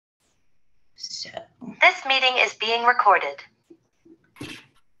This meeting is being recorded.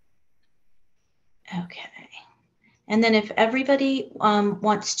 Okay. And then if everybody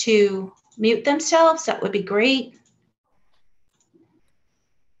wants to mute themselves, that would be great.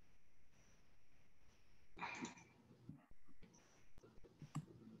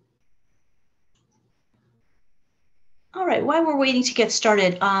 All right, while we're waiting to get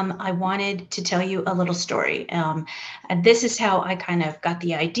started, I wanted to tell you a little story. And this is how I kind of got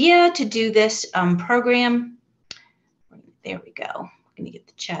the idea to do this program. There we go. I'm going to get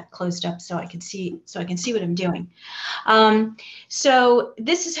the chat closed up so I can see what I'm doing. So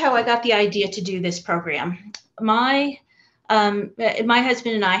this is how I got the idea to do this program. My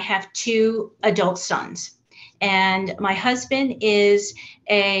husband and I have 2 adult sons, and my husband is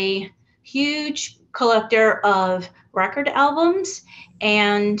a huge collector of record albums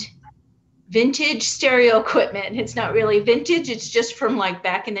and vintage stereo equipment. It's not really vintage, it's just from like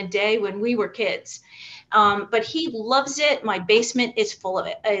back in the day when we were kids. But he loves it. My basement is full of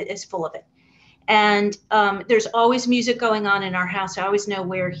it. And there's always music going on in our house. I always know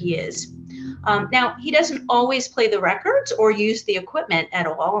where he is. Now, he doesn't always play the records or use the equipment at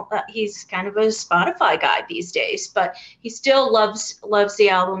all. He's kind of a Spotify guy these days, but he still loves the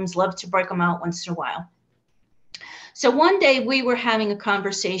albums, loves to break them out once in a while. So one day we were having a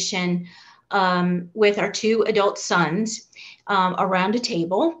conversation with our 2 adult sons around a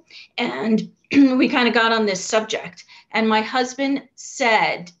table, and we kind of got on this subject. And my husband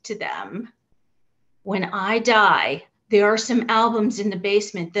said to them, "When I die, there are some albums in the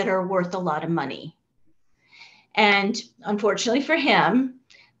basement that are worth a lot of money." And unfortunately for him,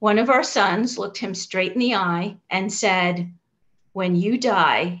 one of our sons looked him straight in the eye and said, "When you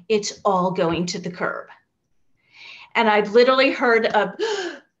die, it's all going to the curb." And I've literally heard a,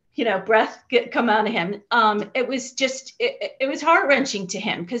 breath come out of him. It was just, it was heart-wrenching to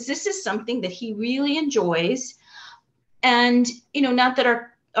him because this is something that he really enjoys. And, not that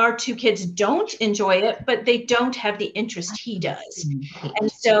our 2 kids don't enjoy it, but they don't have the interest he does.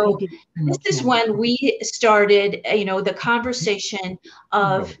 And so this is when we started, the conversation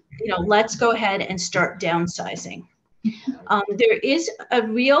of, let's go ahead and start downsizing. There is a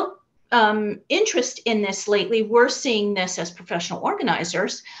real interest in this lately. We're seeing this as professional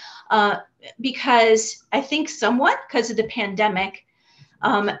organizers because I think somewhat because of the pandemic,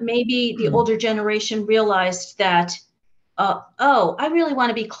 maybe the older generation realized that, I really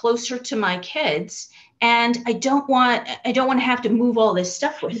want to be closer to my kids, and I don't want to have to move all this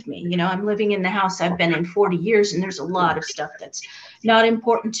stuff with me. I'm living in the house I've been in 40 years, and there's a lot of stuff that's not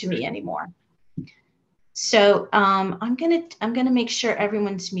important to me anymore. So I'm gonna make sure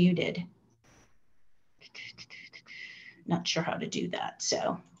everyone's muted. Not sure how to do that,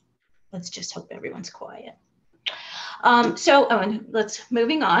 so let's just hope everyone's quiet.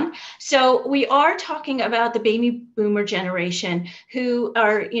 Moving on. So we are talking about the baby boomer generation who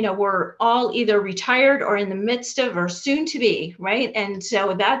are, we're all either retired or in the midst of or soon to be, right? And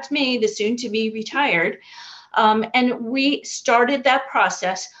so that's me, the soon to be retired. And we started that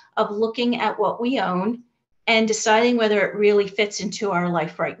process of looking at what we own and deciding whether it really fits into our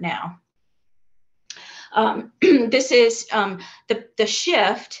life right now. This is the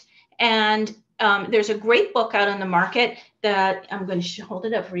shift, and there's a great book out on the market that I'm going to hold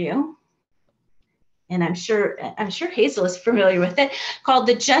it up for you. And I'm sure Hazel is familiar with it, called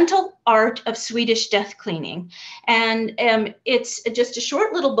The Gentle Art of Swedish Death Cleaning. And it's just a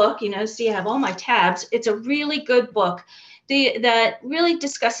short little book, so you have all my tabs. It's a really good book that really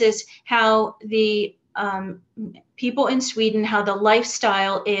discusses how the people in Sweden, how the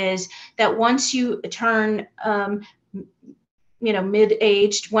lifestyle is that once you turn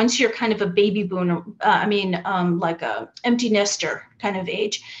mid-aged, once you're kind of a baby boomer, like a empty nester kind of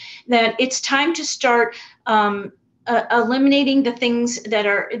age, that it's time to start eliminating the things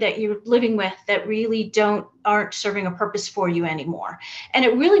that you're living with that really aren't serving a purpose for you anymore. And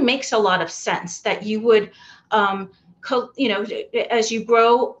it really makes a lot of sense that you would, as you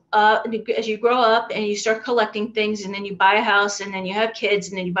grow up and you start collecting things, and then you buy a house, and then you have kids,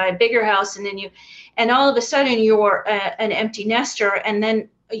 and then you buy a bigger house, and all of a sudden you're an empty nester, and then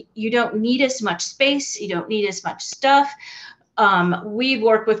you don't need as much space, you don't need as much stuff. We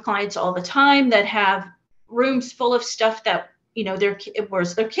work with clients all the time that have rooms full of stuff that,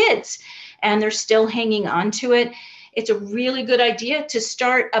 where's their kids, and they're still hanging on to it. It's a really good idea to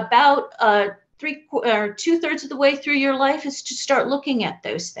start about 2/3 of the way through your life is to start looking at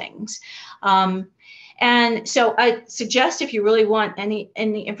those things. And so I suggest, if you really want any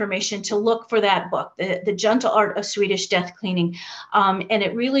information, to look for that book, The Gentle Art of Swedish Death Cleaning. And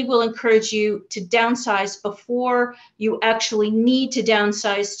it really will encourage you to downsize before you actually need to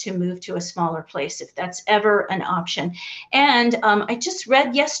downsize to move to a smaller place, if that's ever an option. And I just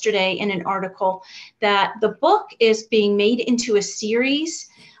read yesterday in an article that the book is being made into a series.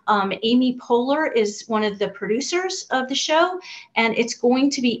 Amy Poehler is one of the producers of the show, and it's going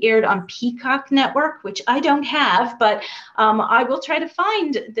to be aired on Peacock Network, which I don't have, but I will try to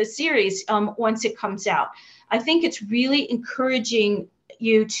find the series once it comes out. I think it's really encouraging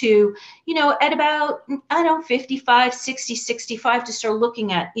you to, at about, 55, 60, 65, to start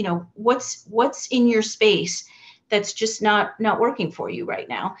looking at, what's in your space that's just not working for you right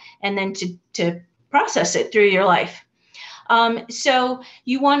now, and then to process it through your life. So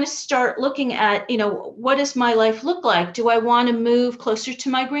you want to start looking at, what does my life look like? Do I want to move closer to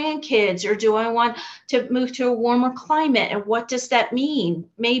my grandkids, or do I want to move to a warmer climate? And what does that mean?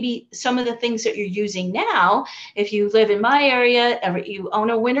 Maybe some of the things that you're using now, if you live in my area, you own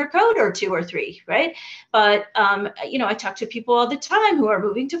a winter coat or 2 or 3, right? But, I talk to people all the time who are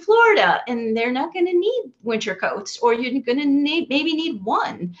moving to Florida, and they're not going to need winter coats, or you're going to maybe need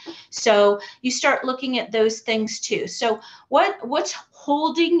one. So you start looking at those things too. So what's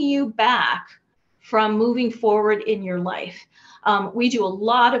holding you back from moving forward in your life? We do a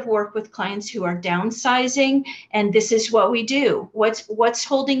lot of work with clients who are downsizing, and this is what we do. What's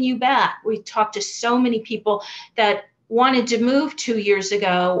holding you back? We talk to so many people that wanted to move 2 years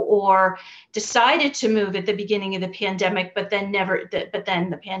ago, or decided to move at the beginning of the pandemic, but then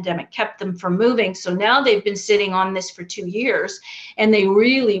the pandemic kept them from moving. So now they've been sitting on this for 2 years, and they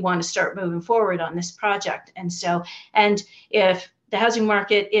really want to start moving forward on this project. And if the housing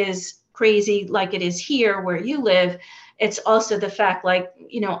market is crazy like it is here where you live, it's also the fact,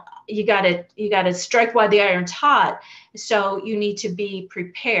 you got to strike while the iron's hot. So you need to be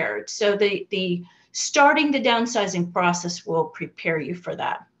prepared. So the starting the downsizing process will prepare you for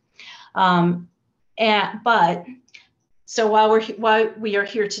that. So while we are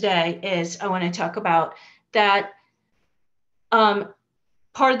here today, is I want to talk about that.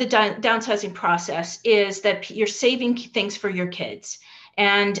 Part of the downsizing process is that you're saving things for your kids.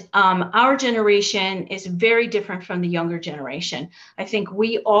 And our generation is very different from the younger generation. I think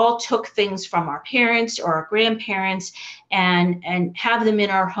we all took things from our parents or our grandparents and have them in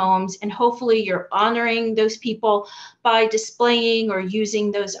our homes. And hopefully you're honoring those people by displaying or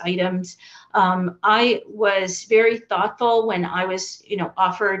using those items. I was very thoughtful when I was,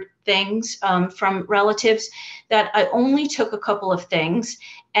 offered things from relatives, that I only took a couple of things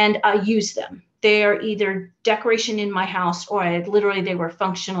and I used them. They are either decoration in my house, or they were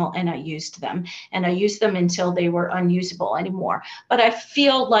functional and I used them. And I used them until they were unusable anymore. But I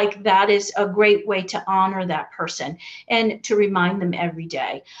feel like that is a great way to honor that person and to remind them every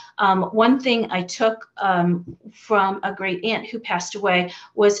day. One thing I took from a great aunt who passed away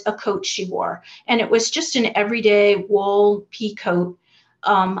was a coat she wore. And it was just an everyday wool pea coat.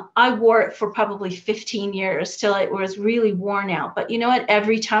 I wore it for probably 15 years till it was really worn out. But you know what?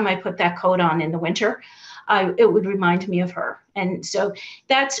 Every time I put that coat on in the winter, it would remind me of her. And so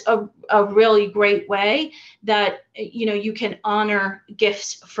that's a really great way that, you can honor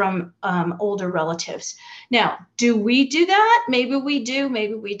gifts from older relatives. Now, do we do that? Maybe we do,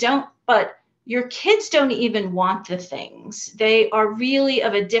 maybe we don't. But your kids don't even want the things. They are really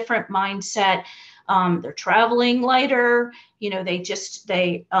of a different mindset. They're traveling lighter,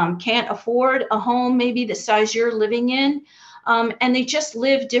 they can't afford a home maybe the size you're living in, and they just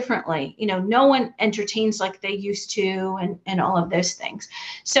live differently. No one entertains like they used to, and all of those things.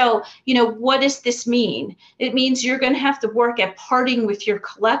 So, what does this mean? It means you're going to have to work at parting with your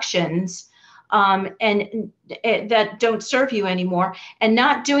collections and that don't serve you anymore, and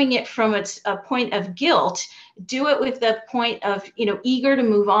not doing it from a point of guilt. Do it with the point of, eager to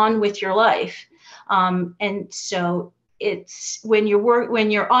move on with your life. And so it's when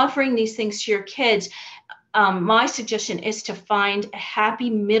you're offering these things to your kids, my suggestion is to find a happy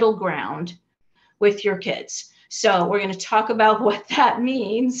middle ground with your kids. So we're going to talk about what that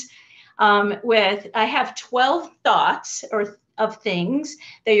means. I have 12 thoughts of things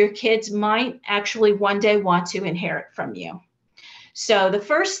that your kids might actually one day want to inherit from you. So the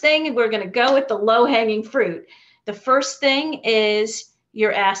first thing, we're going to go with the low-hanging fruit. The first thing is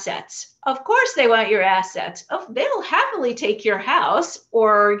your assets. Of course they want your assets. They'll happily take your house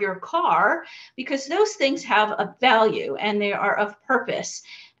or your car, because those things have a value and they are of purpose.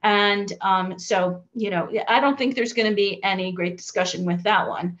 And so, I don't think there's going to be any great discussion with that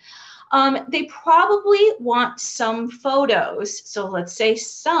one. They probably want some photos. So let's say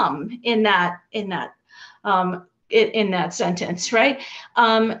some in that in that sentence, right?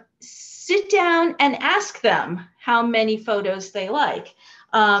 Sit down and ask them how many photos they like.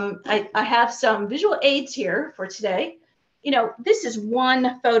 I have some visual aids here for today. This is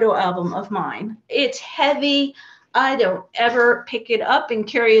one photo album of mine. It's heavy. I don't ever pick it up and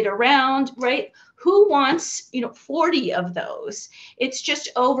carry it around, right? Who wants, 40 of those? It's just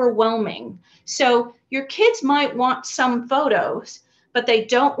overwhelming. So your kids might want some photos, but they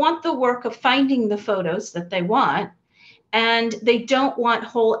don't want the work of finding the photos that they want. And they don't want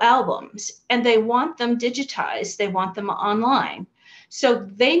whole albums, and they want them digitized. They want them online. So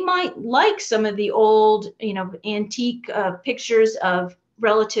they might like some of the old, antique pictures of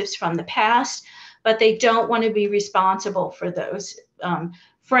relatives from the past, but they don't want to be responsible for those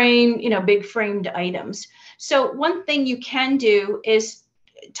big framed items. So one thing you can do is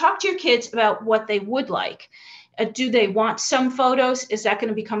talk to your kids about what they would like. Do they want some photos? Is that going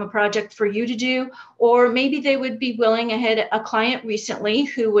to become a project for you to do? Or maybe they would be willing. I had a client recently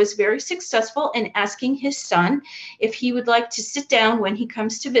who was very successful in asking his son if he would like to sit down when he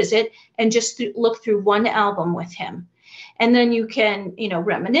comes to visit and just look through one album with him. And then you can,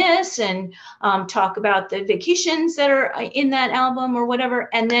 reminisce and talk about the vacations that are in that album or whatever.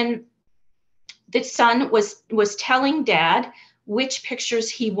 And then the son was telling dad which pictures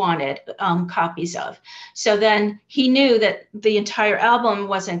he wanted copies of. So then he knew that the entire album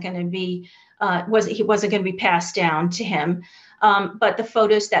wasn't going to be passed down to him, but the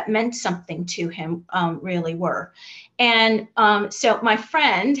photos that meant something to him really were. And so my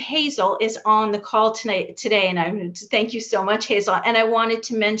friend Hazel is on the call today, and I thank you so much, Hazel. And I wanted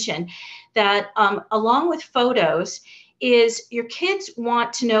to mention that along with photos is your kids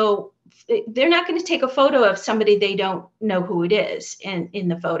want to know. They're not going to take a photo of somebody they don't know who it is in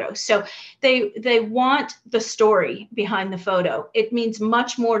the photo. So they want the story behind the photo. It means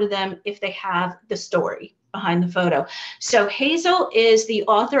much more to them if they have the story behind the photo. So Hazel is the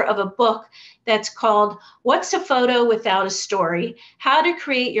author of a book that's called What's a Photo Without a Story? How to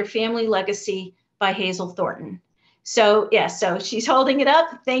Create Your Family Legacy by Hazel Thornton. So so she's holding it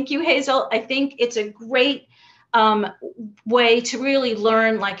up. Thank you, Hazel. I think it's a great way to really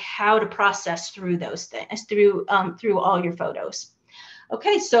learn how to process through those things, through all your photos.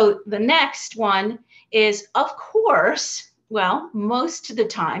 Okay, so the next one is, of course, most of the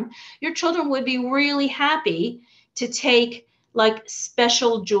time, your children would be really happy to take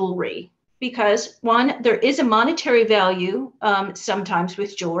special jewelry because one, there is a monetary value sometimes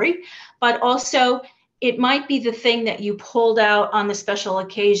with jewelry, but also it might be the thing that you pulled out on the special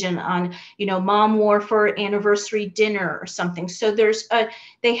occasion on, mom wore for anniversary dinner or something. So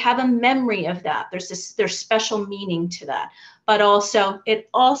they have a memory of that. There's special meaning to that, but it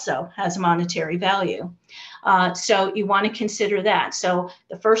also has monetary value. So you want to consider that. So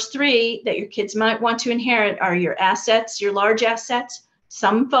the first three that your kids might want to inherit are your assets, your large assets,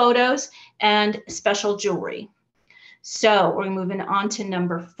 some photos, and special jewelry. So we're moving on to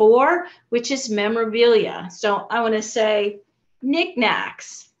number 4, which is memorabilia. So I want to say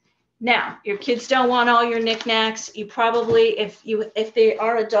knickknacks. Now, your kids don't want all your knickknacks. You probably, if they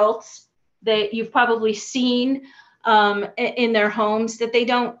are adults, you've probably seen in their homes that they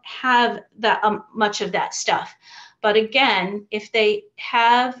don't have that much of that stuff. But again, if they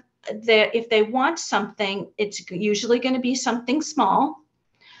want something, it's usually going to be something small.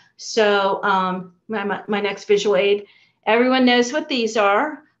 So my next visual aid, everyone knows what these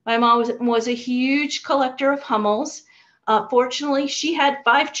are. My mom was a huge collector of Hummels. Fortunately, she had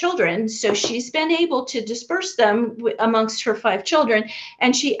 5 children, so she's been able to disperse them amongst her 5 children,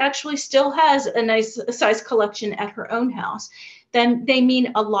 and she actually still has a nice size collection at her own house. Then they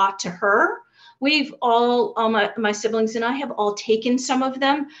mean a lot to her. We've all my siblings and I have all taken some of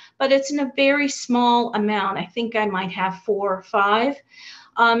them, but it's in a very small amount. I think I might have 4 or 5.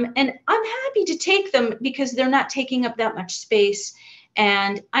 And I'm happy to take them because they're not taking up that much space.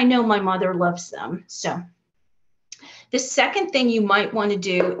 And I know my mother loves them. So the second thing you might want to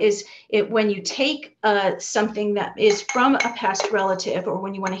do is when you take something that is from a past relative, or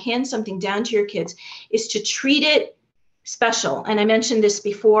when you want to hand something down to your kids, is to treat it special. And I mentioned this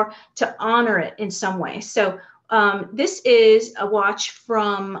before, to honor it in some way. So this is a watch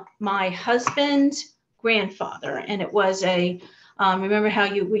from my husband's grandfather. And it was remember how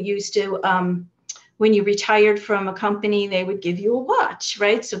we used to, when you retired from a company, they would give you a watch,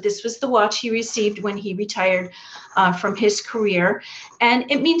 right? So this was the watch he received when he retired from his career.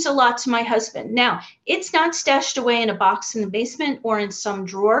 And it means a lot to my husband. Now, it's not stashed away in a box in the basement or in some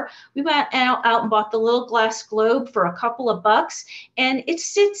drawer. We went out and bought the little glass globe for a couple of bucks, and it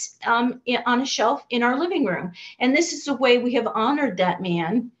sits on a shelf in our living room. And this is the way we have honored that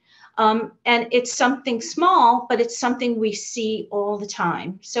man. And it's something small, but it's something we see all the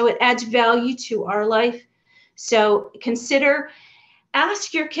time. So it adds value to our life. So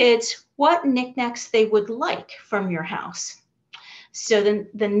ask your kids what knickknacks they would like from your house. So then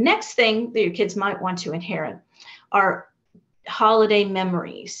the next thing that your kids might want to inherit are holiday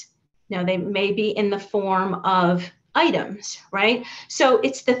memories. Now, they may be in the form of items, right? So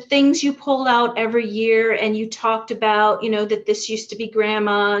it's the things you pull out every year and you talked about, that this used to be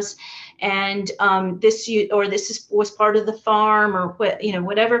grandma's and this was part of the farm or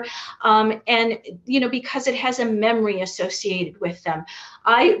whatever. And because it has a memory associated with them.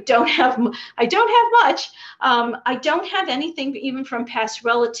 I don't have much. I don't have anything even from past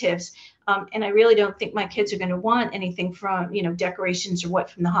relatives. And I really don't think my kids are going to want anything from, decorations or what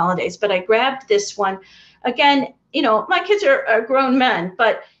from the holidays. But I grabbed this one. Again, my kids are grown men,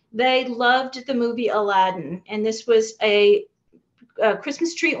 but they loved the movie Aladdin. And this was a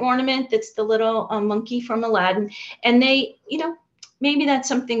Christmas tree ornament that's the little monkey from Aladdin. And they, maybe that's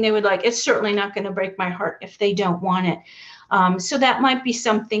something they would like. It's certainly not going to break my heart if they don't want it. So that might be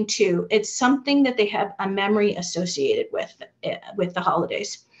something too. It's something that they have a memory associated with the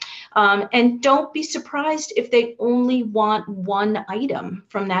holidays. And don't be surprised if they only want one item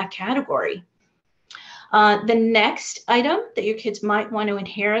from that category. The next item that your kids might want to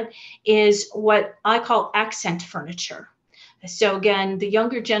inherit is what I call accent furniture. So again, the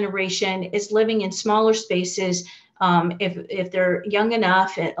younger generation is living in smaller spaces. If they're young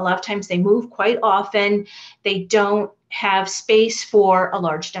enough, a lot of times they move quite often. They don't have space for a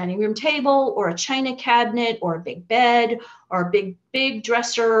large dining room table or a china cabinet or a big bed or a big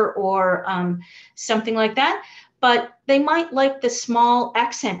dresser or something like that. But they might like the small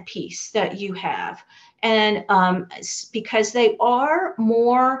accent piece that you have. And because they are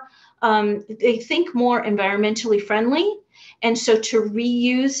more, they think more environmentally friendly. And so to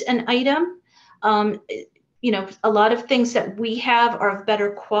reuse an item, a lot of things that we have are of better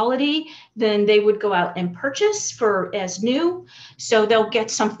quality than they would go out and purchase as new. So they'll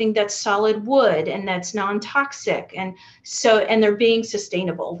get something that's solid wood and that's non-toxic. And they're being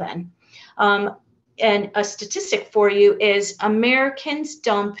sustainable then. And a statistic for you is Americans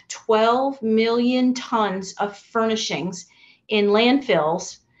dump 12 million tons of furnishings in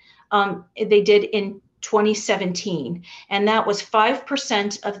landfills. They did in 2017, and that was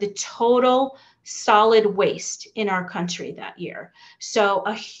 5% of the total solid waste in our country that year. So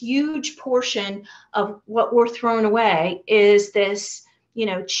a huge portion of what we're throwing away is this,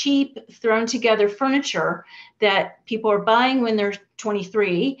 cheap thrown together furniture that people are buying when they're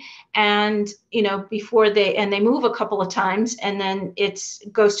 23 and, before they move a couple of times and then it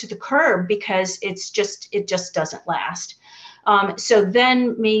goes to the curb because it just doesn't last. So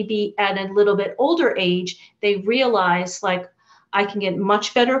then maybe at a little bit older age, they realize like, I can get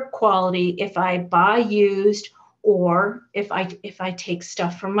much better quality if I buy used or if I take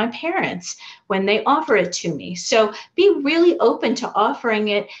stuff from my parents when they offer it to me. So be really open to offering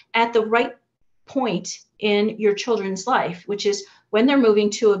it at the right point in your children's life, which is when they're moving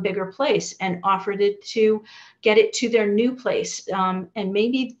to a bigger place, and offered it to get it to their new place. And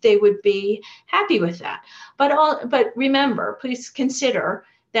maybe they would be happy with that. But remember, please consider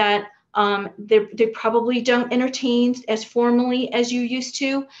that they probably don't entertain as formally as you used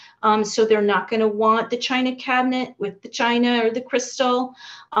to. So they're not going to want the china cabinet with the china or the crystal.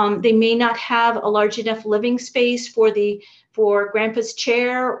 They may not have a large enough living space for grandpa's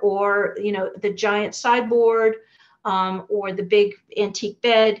chair or, the giant sideboard or the big antique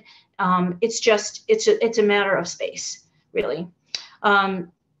bed. It's a matter of space, really.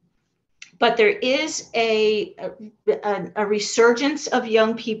 But there is a resurgence of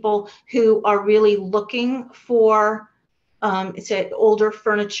young people who are really looking for older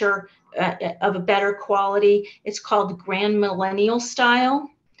furniture of a better quality. It's called Grand Millennial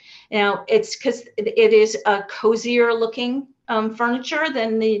style. Now, it's because it is a cozier looking furniture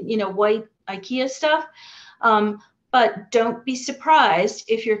than the white IKEA stuff. But don't be surprised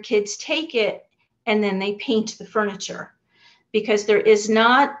if your kids take it and then they paint the furniture, because there is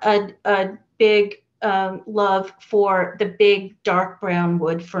not a big love for the big dark brown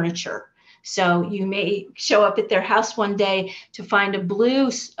wood furniture. So you may show up at their house one day to find a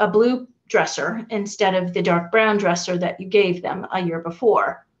blue dresser instead of the dark brown dresser that you gave them a year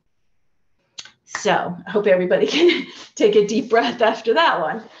before. So I hope everybody can take a deep breath after that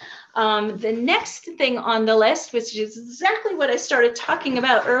one. The next thing on the list, which is exactly what I started talking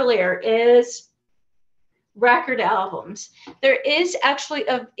about earlier, is record albums. There is actually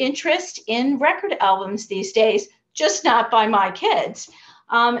of interest in record albums these days, just not by my kids.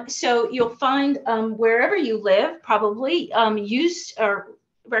 So you'll find wherever you live, probably used or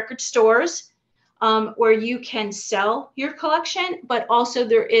record stores where you can sell your collection, but also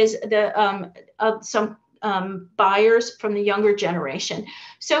there is some buyers from the younger generation.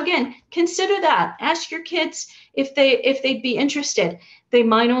 So again, consider that. Ask your kids if they'd be interested. They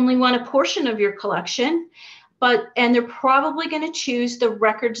might only want a portion of your collection, and they're probably going to choose the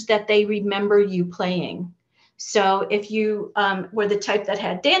records that they remember you playing. So if you were the type that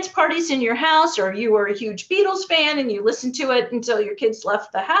had dance parties in your house, or you were a huge Beatles fan and you listened to it until your kids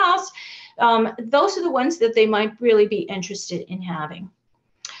left the house, those are the ones that they might really be interested in having.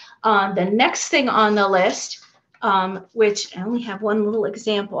 The next thing on the list, which I only have one little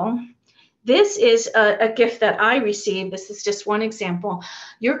example. This is a gift that I received. This is just one example.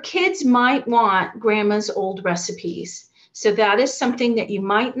 Your kids might want grandma's old recipes. So that is something that you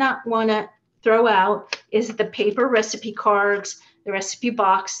might not want to throw out, is the paper recipe cards, the recipe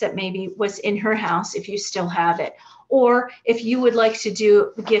box that maybe was in her house if you still have it. Or if you would like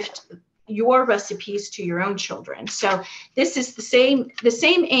to gift your recipes to your own children. So this is the same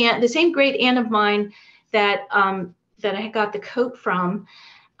great aunt of mine that I got the coat from.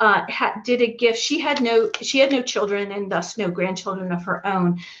 Did a gift. She had no children and thus no grandchildren of her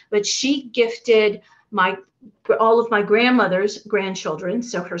own, but she gifted all of my grandmother's grandchildren,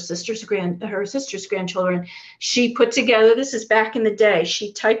 so her sister's grandchildren. She put together, this is back in the day,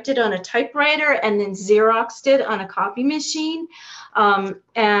 she typed it on a typewriter and then Xeroxed it on a copy machine,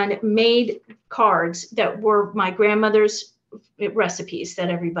 and made cards that were my grandmother's recipes that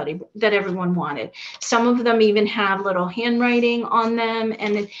everyone wanted. Some of them even have little handwriting on them,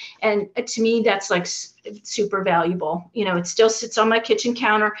 and to me that's like super valuable. It still sits on my kitchen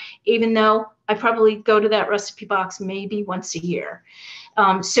counter, even though I probably go to that recipe box maybe once a year.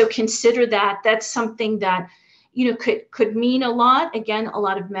 So consider that. That's something that could mean a lot. Again, a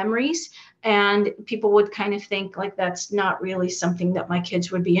lot of memories. And people would kind of think like that's not really something that my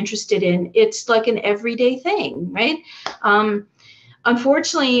kids would be interested in. It's like an everyday thing, right?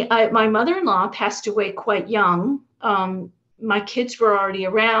 Unfortunately, my mother-in-law passed away quite young. My kids were already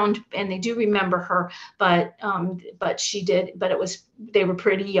around and they do remember her, but they were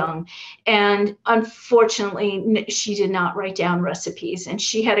pretty young. And unfortunately, she did not write down recipes. And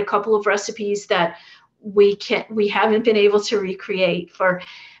she had a couple of recipes that we haven't been able to recreate. For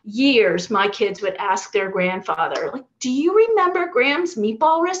years, my kids would ask their grandfather, like, do you remember Graham's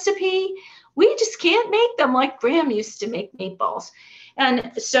meatball recipe? We just can't make them like Graham used to make meatballs.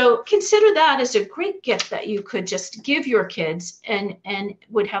 And so consider that as a great gift that you could just give your kids and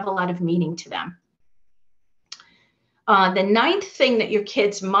would have a lot of meaning to them. The ninth thing that your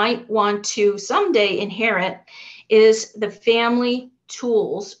kids might want to someday inherit is the family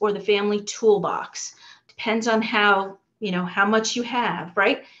tools or the family toolbox. Depends on how much you have,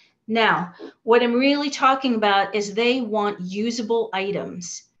 right? Now, what I'm really talking about is they want usable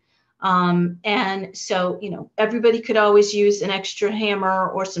items. And so, everybody could always use an extra hammer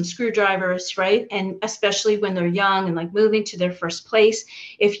or some screwdrivers, right? And especially when they're young and like moving to their first place,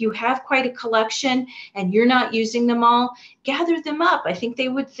 if you have quite a collection and you're not using them all, gather them up. I think they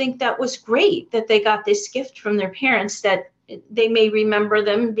would think that was great that they got this gift from their parents, that they may remember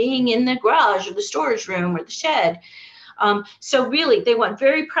them being in the garage or the storage room or the shed. So really, they want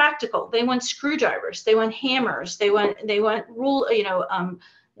very practical. They want screwdrivers. They want hammers. They want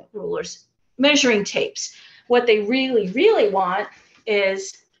rulers, measuring tapes. What they really, really want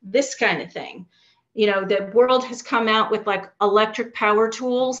is this kind of thing. The world has come out with like electric power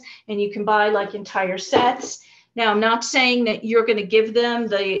tools, and you can buy like entire sets. Now, I'm not saying that you're going to give them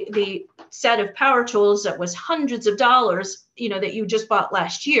the set of power tools that was hundreds of dollars, that you just bought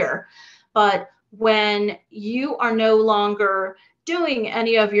last year. But when you are no longer doing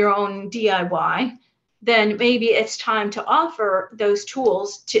any of your own DIY, then maybe it's time to offer those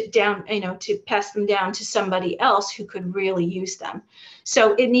tools to pass them down to somebody else who could really use them.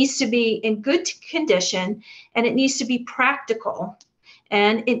 So it needs to be in good condition, and it needs to be practical,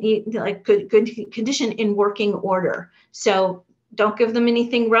 and it needs like good condition in working order. So don't give them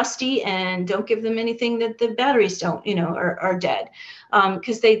anything rusty, and don't give them anything that the batteries don't, are dead,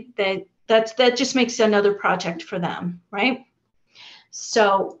 because that just makes another project for them, right?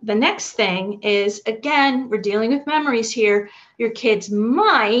 So the next thing is, again, we're dealing with memories here. Your kids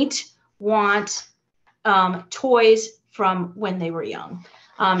might want toys from when they were young.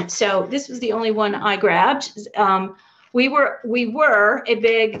 So this was the only one I grabbed. We were a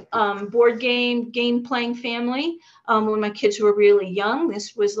big board game playing family when my kids were really young.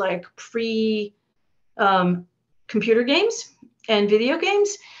 This was like pre computer games and video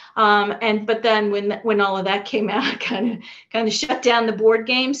games. But then when all of that came out, kind of shut down the board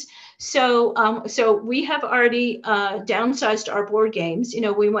games. So we have already downsized our board games.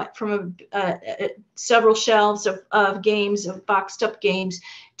 We went from several shelves of games, of boxed up games,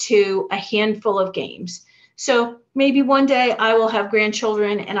 to a handful of games. So maybe one day I will have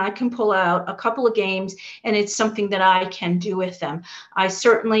grandchildren and I can pull out a couple of games and it's something that I can do with them. I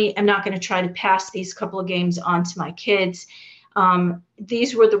certainly am not going to try to pass these couple of games on to my kids.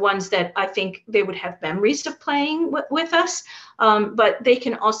 These were the ones that I think they would have memories of playing with us, but they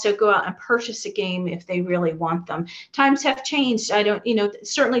can also go out and purchase a game if they really want them. Times have changed. I don't,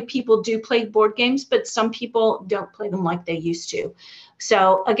 certainly people do play board games, but some people don't play them like they used to.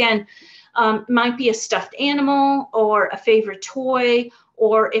 So again, might be a stuffed animal or a favorite toy,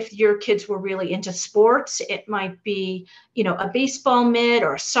 or if your kids were really into sports, it might be, a baseball mitt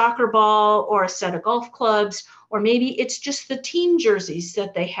or a soccer ball or a set of golf clubs, or maybe it's just the team jerseys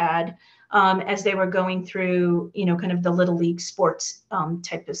that they had as they were going through, kind of the little league sports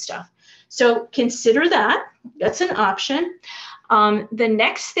type of stuff. So consider that. That's an option. The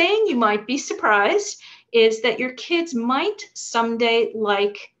next thing, you might be surprised, is that your kids might someday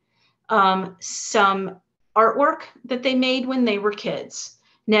like some artwork that they made when they were kids.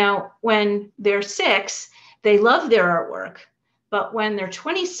 Now, when they're 6, they love their artwork, but when they're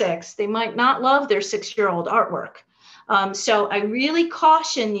 26, they might not love their 6-year-old artwork. So I really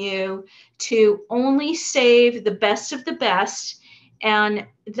caution you to only save the best of the best, and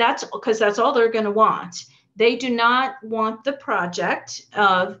that's because that's all they're going to want. They do not want the project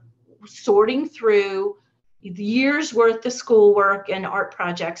of sorting through years worth of schoolwork and art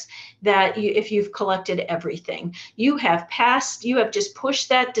projects that if you've collected everything, you have just pushed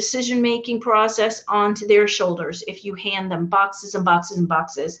that decision-making process onto their shoulders if you hand them boxes and boxes and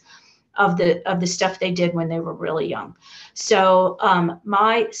boxes of the stuff they did when they were really young. So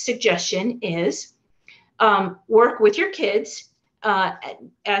my suggestion is work with your kids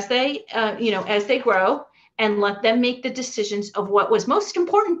as they grow, and let them make the decisions of what was most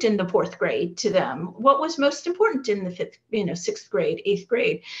important in the 4th grade to them, what was most important in the 5th, 6th grade, 8th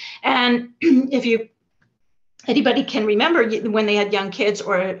grade. And if anybody can remember when they had young kids,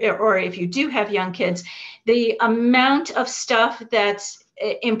 or if you do have young kids, the amount of stuff that's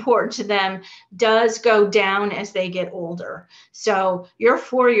important to them does go down as they get older. So your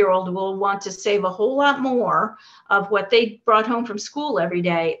 4-year-old will want to save a whole lot more of what they brought home from school every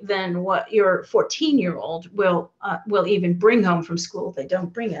day than what your 14-year-old will even bring home from school. They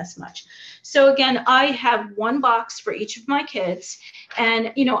don't bring as much. So again, I have one box for each of my kids,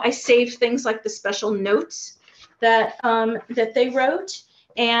 and I save things like the special notes that they wrote,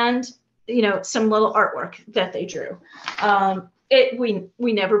 and some little artwork that they drew.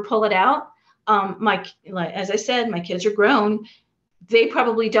 We never pull it out. As I said, my kids are grown. They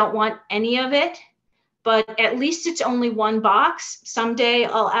probably don't want any of it, but at least it's only one box. Someday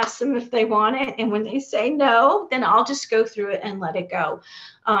I'll ask them if they want it, and when they say no, then I'll just go through it and let it go.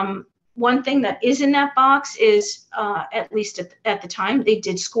 One thing that is in that box is, at least at the time, they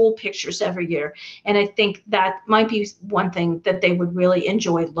did school pictures every year. And I think that might be one thing that they would really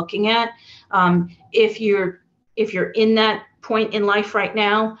enjoy looking at. If you're in that point in life right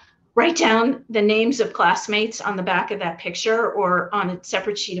now, write down the names of classmates on the back of that picture or on a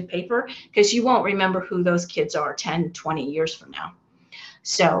separate sheet of paper, because you won't remember who those kids are 10, 20 years from now.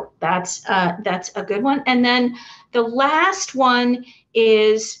 So that's a good one. And then the last one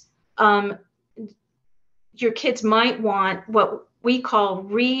is, your kids might want what we call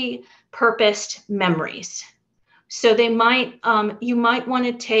repurposed memories. So they might, you might want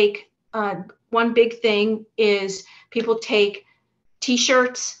to take, one big thing is people take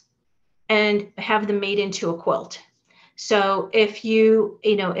T-shirts and have them made into a quilt. So if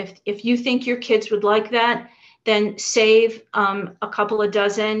if you think your kids would like that, then save a couple of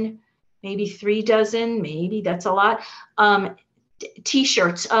dozen, maybe 3 dozen, maybe that's a lot,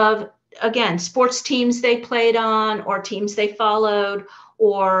 T-shirts of, again, sports teams they played on or teams they followed,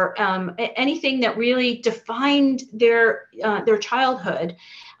 or anything that really defined their childhood,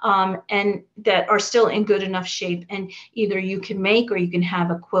 and that are still in good enough shape, and either you can make or you can have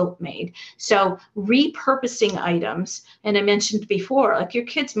a quilt made. So repurposing items, and I mentioned before, like your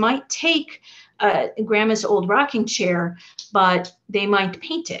kids might take grandma's old rocking chair, but they might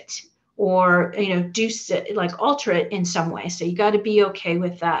paint it, or do like alter it in some way. So you got to be okay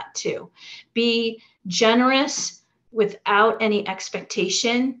with that too. Be generous without any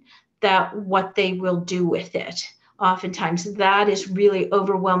expectation that what they will do with it. Oftentimes that is really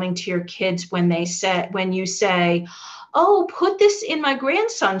overwhelming to your kids when you say, oh, put this in my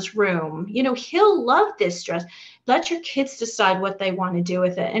grandson's room, he'll love this dress. Let your kids decide what they want to do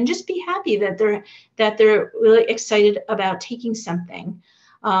with it, and just be happy that they're really excited about taking something.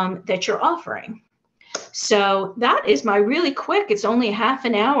 that you're offering. So that is my really quick, it's only half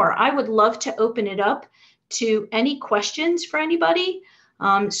an hour. I would love to open it up to any questions for anybody.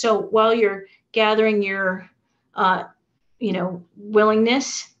 So while you're gathering your,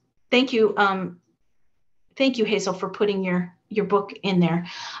 willingness, thank you. Thank you, Hazel, for putting your book in there.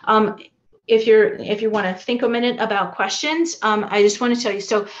 If you want to think a minute about questions, I just want to tell you,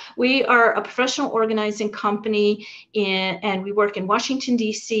 so we are a professional organizing company and we work in Washington,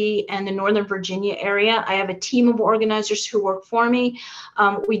 D.C. and the Northern Virginia area. I have a team of organizers who work for me.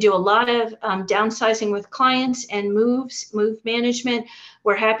 We do a lot of downsizing with clients and move management.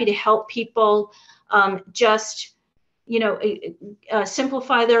 We're happy to help people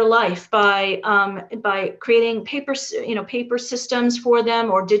simplify their life by creating paper systems for them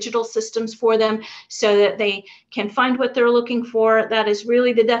or digital systems for them so that they can find what they're looking for. That is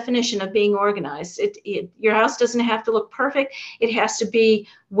really the definition of being organized. Your house doesn't have to look perfect. It has to be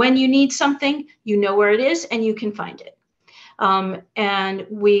when you need something, you know where it is and you can find it. And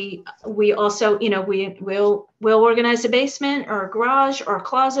we also, we'll organize a basement or a garage or a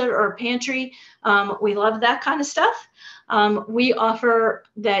closet or a pantry. We love that kind of stuff. We offer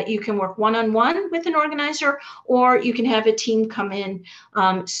that you can work one-on-one with an organizer, or you can have a team come in.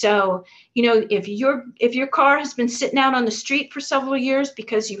 So, if your car has been sitting out on the street for several years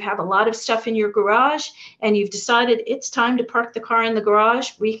because you have a lot of stuff in your garage and you've decided it's time to park the car in the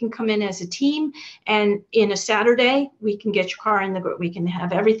garage, we can come in as a team, and in a Saturday, we can get your car we can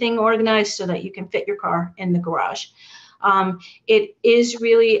have everything organized so that you can fit your car in the garage. It is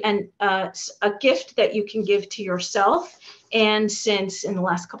really a gift that you can give to yourself. And since in the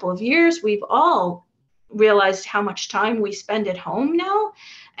last couple of years, we've all realized how much time we spend at home now.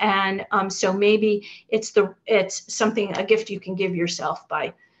 And so maybe it's a gift you can give yourself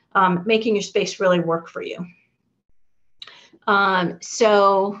by making your space really work for you.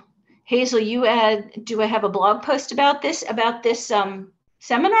 So Hazel, do I have a blog post about this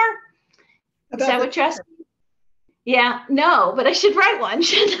seminar? Is that what you're asking? Yeah, no, but I should write one,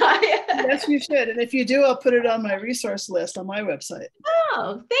 shouldn't I? Yes, you should. And if you do, I'll put it on my resource list on my website.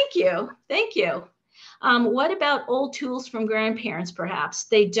 Oh, thank you. Thank you. What about old tools from grandparents, perhaps?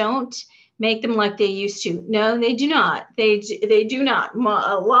 They don't make them like they used to. No, they do not. They do not.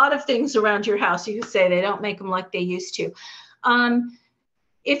 A lot of things around your house, you could say they don't make them like they used to.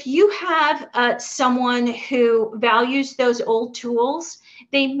 If you have someone who values those old tools,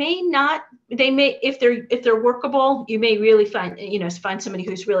 if they're workable, you may really find somebody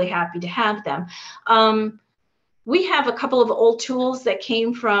who's really happy to have them. We have a couple of old tools that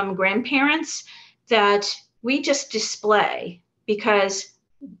came from grandparents that we just display because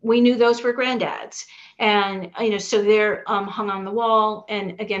we knew those were granddad's. And, so they're hung on the wall.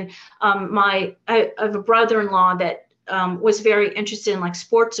 And again, I have a brother-in-law that was very interested in like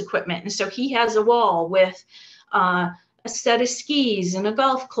sports equipment. And so he has a wall with a set of skis and a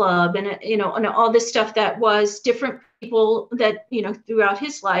golf club and, and all this stuff that was different people that, throughout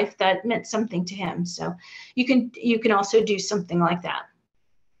his life that meant something to him. So you can also do something like that.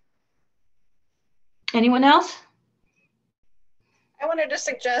 Anyone else? I wanted to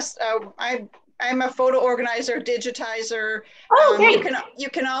suggest, I'm a photo organizer, digitizer. Oh, great. You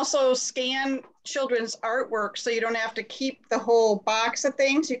can also scan children's artwork, so you don't have to keep the whole box of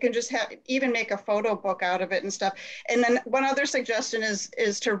things. You can just even make a photo book out of it and stuff. And then one other suggestion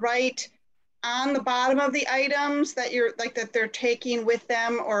is to write on the bottom of the items that they're taking with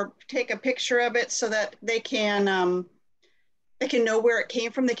them, or take a picture of it so that they can know where it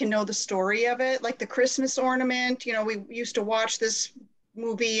came from. They can know the story of it, like the Christmas ornament. We used to watch this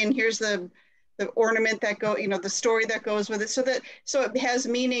movie, and here's the ornament that the story that goes with it, so it has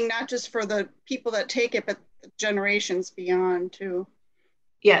meaning not just for the people that take it, but generations beyond too.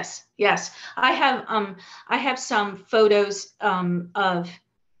 Yes. I have some photos of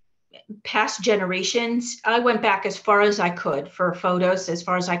past generations. I went back as far as I could for photos, as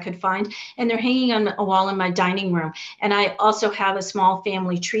far as I could find, and they're hanging on a wall in my dining room. And I also have a small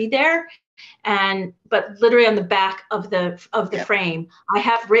family tree there. But literally on the back of the Yep. frame, I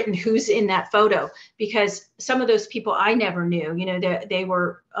have written who's in that photo, because some of those people I never knew, they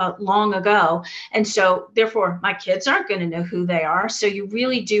were long ago. And so therefore my kids aren't going to know who they are. So you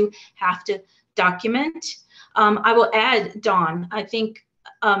really do have to document. I will add, Dawn, I think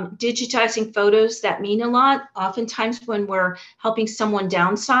digitizing photos that mean a lot. Oftentimes when we're helping someone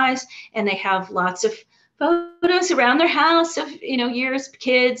downsize and they have lots of photos around their house of, years,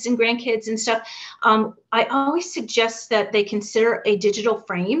 kids and grandkids and stuff. I always suggest that they consider a digital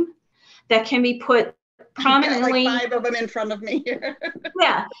frame that can be put prominently. Like 5 of them in front of me here.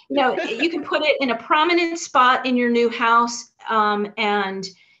 Yeah, you can put it in a prominent spot in your new house, and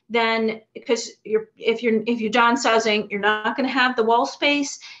then because if you're downsizing, you're not going to have the wall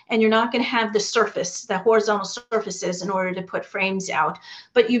space, and you're not going to have the horizontal surfaces in order to put frames out.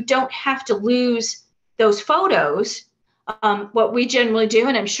 But you don't have to lose those photos. What we generally do,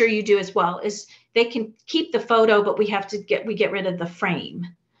 and I'm sure you do as well, is they can keep the photo, but we get rid of the frame.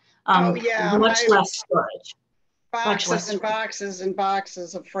 Oh yeah, much less storage. Boxes and boxes and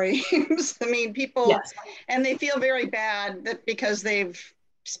boxes of frames. I mean, people, yes. And they feel very bad that because they've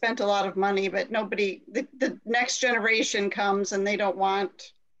spent a lot of money, but the next generation comes and they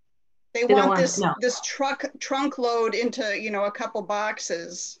want this trunk load into, a couple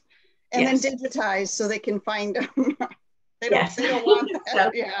boxes and then digitize so they can find them. They don't want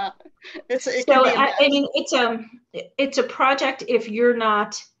that. Yeah. It's a project if you're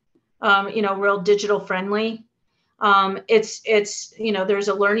not, real digital friendly. It's there's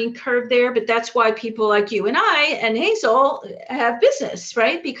a learning curve there, but that's why people like you and I and Hazel have business,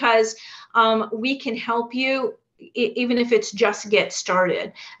 right? Because we can help you even if it's just get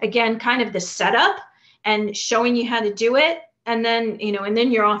started. Again, kind of the setup and showing you how to do it, and then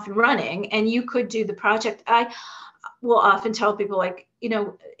you're off and running, and you could do the project. I will often tell people, like,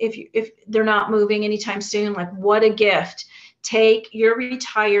 if they're not moving anytime soon, like, what a gift. You're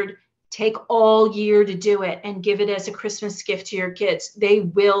retired. Take all year to do it and give it as a Christmas gift to your kids. They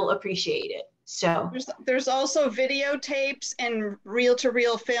will appreciate it. So there's also videotapes and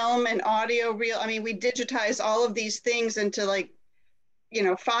reel-to-reel film and audio reel. I mean, we digitize all of these things into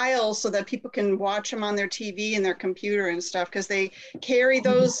files so that people can watch them on their TV and their computer and stuff, because they carry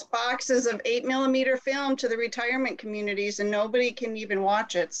those boxes of 8mm film to the retirement communities and nobody can even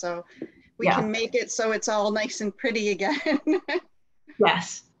watch it. So we can make it so it's all nice and pretty again.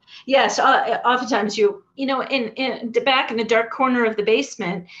 Yes. Oftentimes in the back in the dark corner of the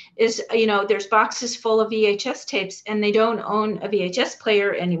basement is, there's boxes full of VHS tapes, and they don't own a VHS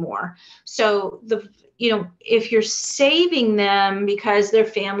player anymore. So if you're saving them because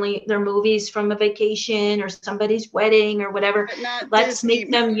they're movies from a vacation or somebody's wedding or whatever, let's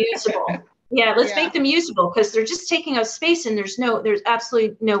make them usable. Yeah, let's make them usable, because they're just taking up space and there's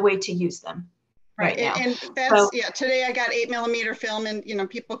absolutely no way to use them. Right now. And that's, today I got 8mm film, and,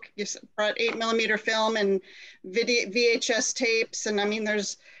 people brought 8mm film and VHS tapes. And I mean,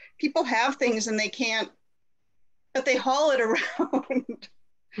 people have things and they can't, but they haul it around.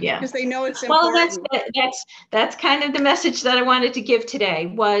 Yeah. Because they know it's important. Well, that's kind of the message that I wanted to give today,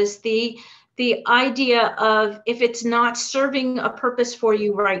 was the idea of, if it's not serving a purpose for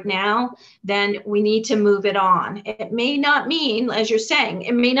you right now, then we need to move it on. It may not mean, as you're saying,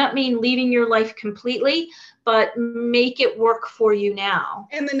 it may not mean leaving your life completely, but make it work for you now.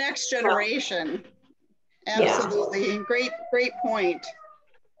 And the next generation. Absolutely. Yeah. Great point.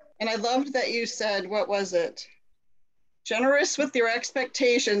 And I loved that you said, what was it? Generous with your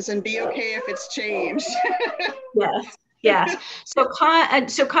expectations and be okay if it's changed. Yes. Yeah. So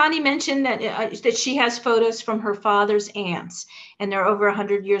Connie mentioned that she has photos from her father's aunts, and they're over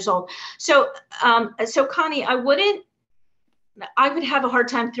 100 years old. So Connie, I would have a hard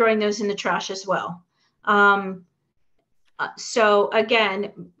time throwing those in the trash as well. So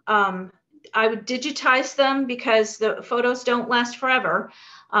again, I would digitize them because the photos don't last forever.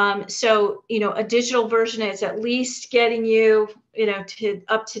 So a digital version is at least getting you,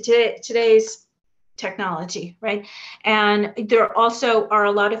 up to today's technology, right? And there also are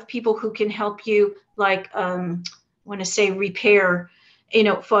a lot of people who can help you, like repair,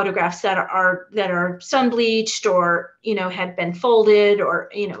 photographs that are sun bleached or had been folded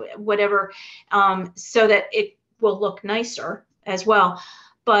or whatever, so that it will look nicer as well.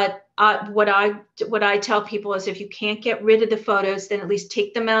 But what I tell people is, if you can't get rid of the photos, then at least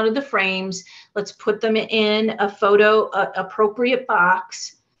take them out of the frames. Let's put them in a photo appropriate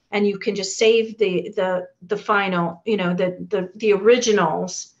box. And you can just save the final, the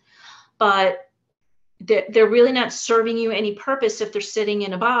originals, but they're really not serving you any purpose if they're sitting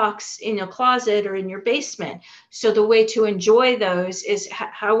in a box in a closet or in your basement. So the way to enjoy those is,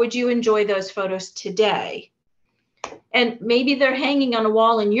 how would you enjoy those photos today? And maybe they're hanging on a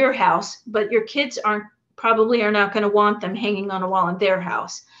wall in your house, but your kids probably are not going to want them hanging on a wall in their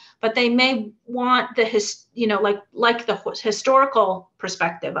house. But they may want the the historical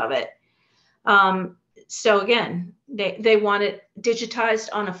perspective of it. So again, they want it digitized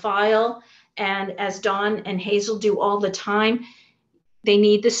on a file, and as Dawn and Hazel do all the time, they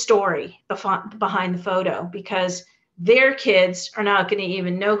need the story behind the photo, because their kids are not going to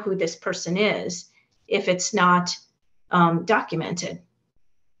even know who this person is if it's not documented.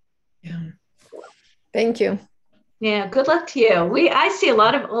 Yeah. Thank you. Yeah, good luck to you. I see a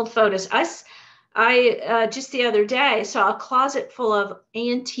lot of old photos. I just the other day saw a closet full of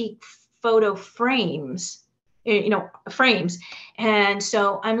antique photo frames, frames. And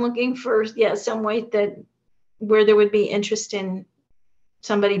so I'm looking for, some way that where there would be interest in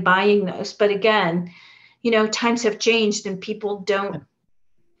somebody buying those. But again, times have changed and people don't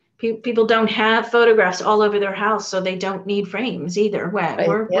have photographs all over their house, so they don't need frames either.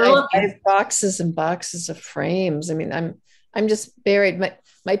 We're looking. I have boxes and boxes of frames. I mean, I'm just buried.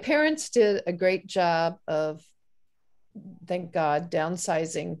 My parents did a great job of, thank God,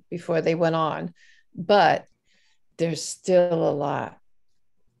 downsizing before they went on, but there's still a lot,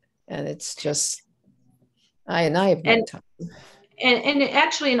 and it's just I have no time. And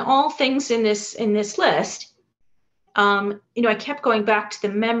actually, in all things in this list, I kept going back to the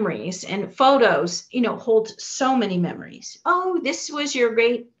memories, and photos, hold so many memories. Oh, this was your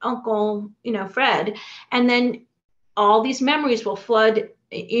great uncle, Fred. And then all these memories will flood,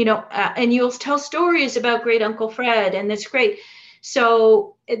 and you'll tell stories about great Uncle Fred, and that's great.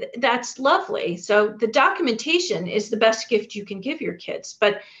 So that's lovely. So the documentation is the best gift you can give your kids.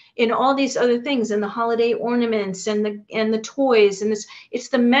 But in all these other things, and the holiday ornaments and the toys, and it's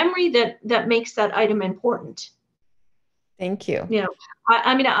the memory that makes that item important. Thank you.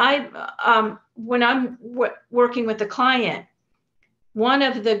 When I'm working with a client, one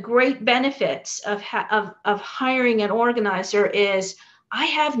of the great benefits of hiring an organizer is I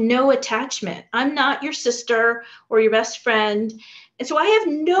have no attachment. I'm not your sister or your best friend. And so I have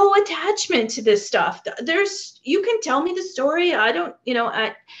no attachment to this stuff. You can tell me the story. I don't,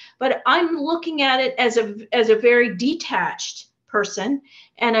 but I'm looking at it as a very detached person.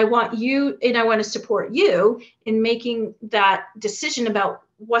 And I want to support you in making that decision about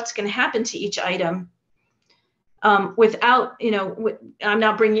what's going to happen to each item. Without, I'm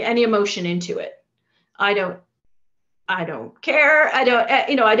not bringing any emotion into it. I don't care.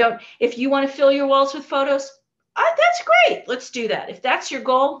 If you want to fill your walls with photos, that's great. Let's do that. If that's your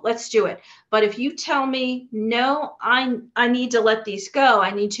goal, let's do it. But if you tell me, no, I need to let these go,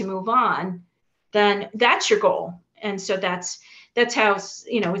 I need to move on, then that's your goal. And so that's how,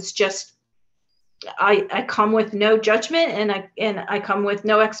 it's just, I come with no judgment, and I come with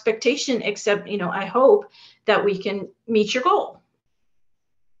no expectation, except, I hope that we can meet your goal.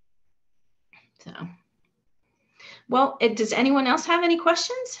 So, well, does anyone else have any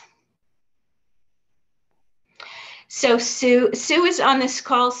questions? So Sue is on this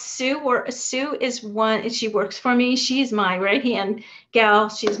call. Sue is one, she works for me. She's my right-hand gal.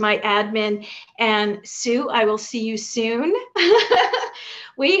 She's my admin. And Sue, I will see you soon.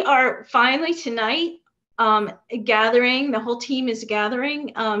 We are finally tonight gathering. The whole team is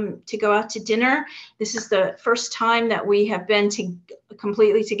gathering to go out to dinner. This is the first time that we have been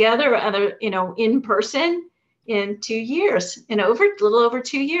completely together, in person in 2 years, a little over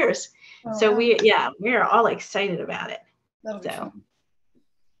 2 years. Oh, so wow. we're all excited about it. That'll be fun.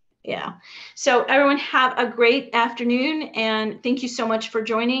 Yeah. So everyone have a great afternoon, and thank you so much for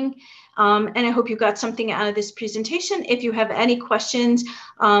joining. And I hope you got something out of this presentation. If you have any questions,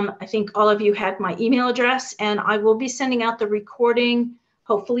 I think all of you had my email address, and I will be sending out the recording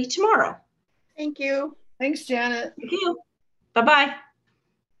hopefully tomorrow. Thank you. Thanks, Janet. Thank you. Bye-bye.